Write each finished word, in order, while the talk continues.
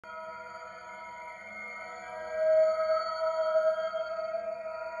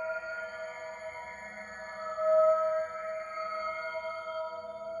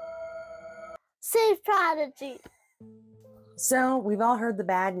Save Prodigy! So we've all heard the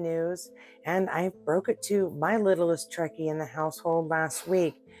bad news, and I broke it to my littlest Trekkie in the household last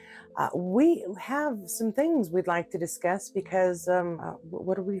week. We have some things we'd like to discuss because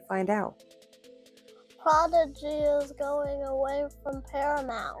what did we find out? Prodigy is going away from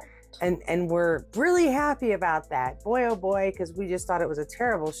Paramount. And we're really happy about that. Boy, oh boy, because we just thought it was a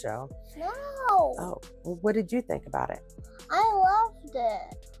terrible show. No! Oh, well, what did you think about it? I loved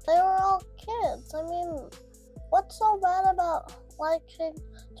it. They were all kids. I mean, what's so bad about liking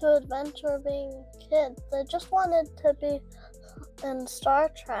to adventure being kids? They just wanted to be in Star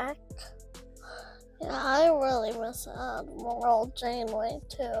Trek. Yeah, I really miss Admiral Janeway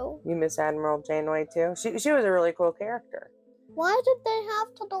too. You miss Admiral Janeway too? She was a really cool character. Why did they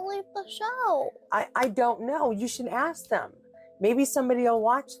have to delete the show? I don't know. You should ask them. Maybe somebody will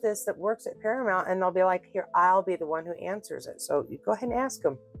watch this that works at Paramount and they'll be like, here, I'll be the one who answers it. So you go ahead and ask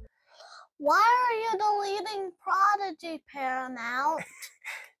them. Why are you deleting Prodigy, Paramount?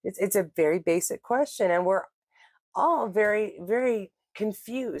 It's a very basic question, and we're all very, very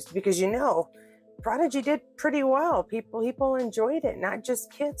confused because, you know, Prodigy did pretty well. People enjoyed it, not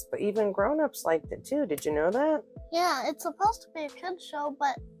just kids, but even grown-ups liked it too. Did you know that? Yeah, it's supposed to be a kid's show,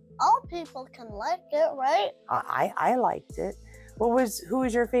 but all people can like it, right? I liked it. Who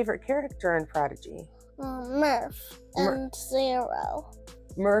was your favorite character in Prodigy? Murph and Zero.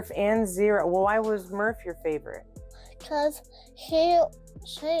 Murph and Zero. Well, why was Murph your favorite? Because he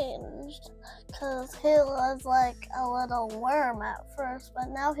changed. Because he was like a little worm at first, but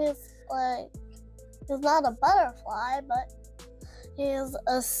now he's not a butterfly, but he's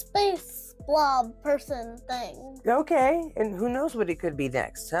a space blob person thing. Okay, and who knows what he could be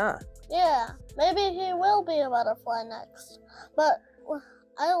next, huh? Yeah, maybe he will be a butterfly next. But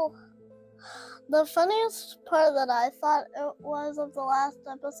the funniest part that I thought it was of the last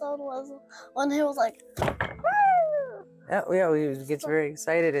episode was when he was like, Oh, yeah, he gets very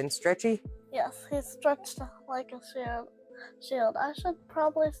excited and stretchy. Yes, he stretched like a shield. I should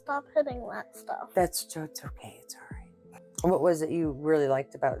probably stop hitting that stuff. It's okay, it's all right. What was it you really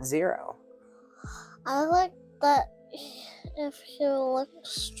liked about Zero? I like that if you look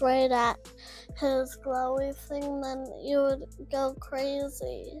straight at his glowy thing, then you would go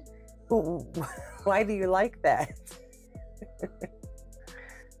crazy. Why do you like that?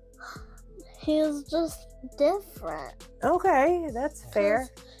 He's just different. Okay, that's fair.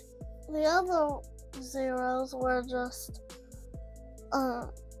 The other Zeros were just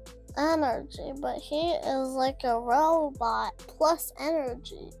energy, but he is like a robot plus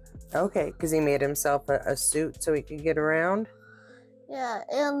energy. Okay, because he made himself a suit so he could get around? Yeah,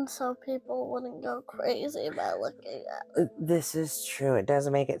 and so people wouldn't go crazy by looking at it. This is true. It does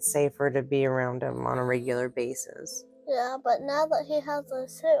make it safer to be around him on a regular basis. Yeah, but now that he has a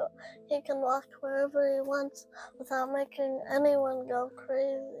suit, he can walk wherever he wants without making anyone go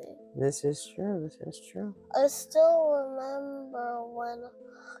crazy. This is true. This is true. I still remember when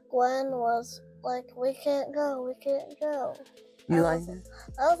Gwen was like, we can't go, we can't go. You like that?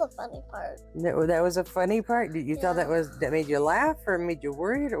 That was a funny part. That was a funny part? You thought that made you laugh or made you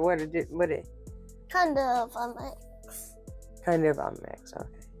worried, or what did it? Kind of a mix. Kind of a mix, okay.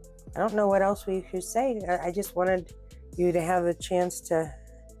 I don't know what else we could say. I just wanted you to have a chance to,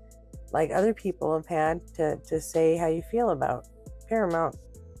 like other people have had, to say how you feel about Paramount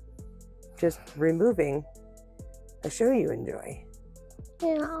just removing a show you enjoy.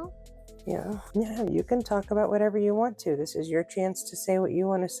 Yeah. Yeah, you can talk about whatever you want to. This is your chance to say what you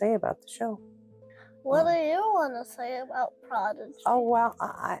want to say about the show. What do you want to say about Prodigy? Oh, well,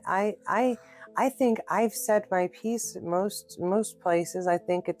 I think I've said my piece at most places. I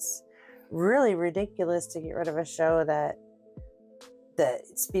think it's really ridiculous to get rid of a show that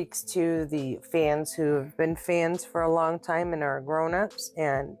speaks to the fans who have been fans for a long time and are grown-ups,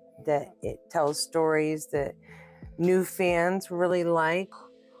 and that it tells stories that new fans really like.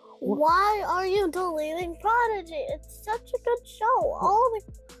 Why are you deleting Prodigy? It's such a good show. All the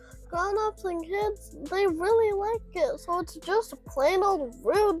grown-ups and kids, they really like it. So it's just plain old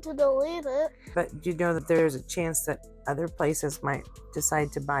rude to delete it. But you know that there's a chance that other places might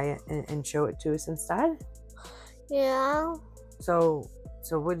decide to buy it and show it to us instead? Yeah. So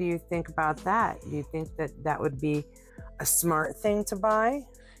what do you think about that? Do you think that would be a smart thing to buy?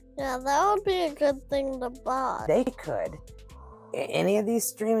 Yeah, that would be a good thing to buy. They could. Any of these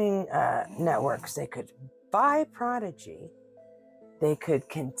streaming networks, they could buy Prodigy. They could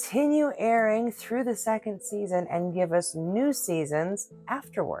continue airing through the second season and give us new seasons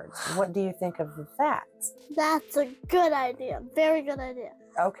afterwards. What do you think of that? That's a good idea. Very good idea.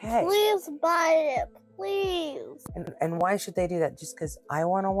 Okay. Please buy it. please. And why should they do that? Just because I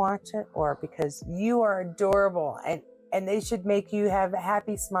want to watch it, or because you are adorable and they should make you have a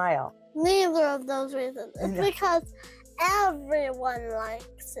happy smile? Neither of those reasons. It's because everyone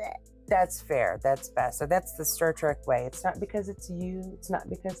likes it. That's fair. That's best. So that's the Star Trek way. It's not because it's you. It's not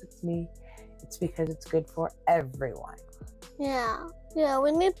because it's me. It's because it's good for everyone. Yeah,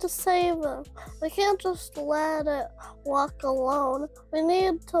 we need to save them. We can't just let it walk alone. We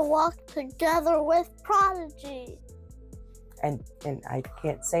need to walk together with Prodigy. And I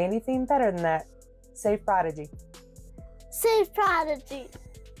can't say anything better than that. Save Prodigy. Save Prodigy.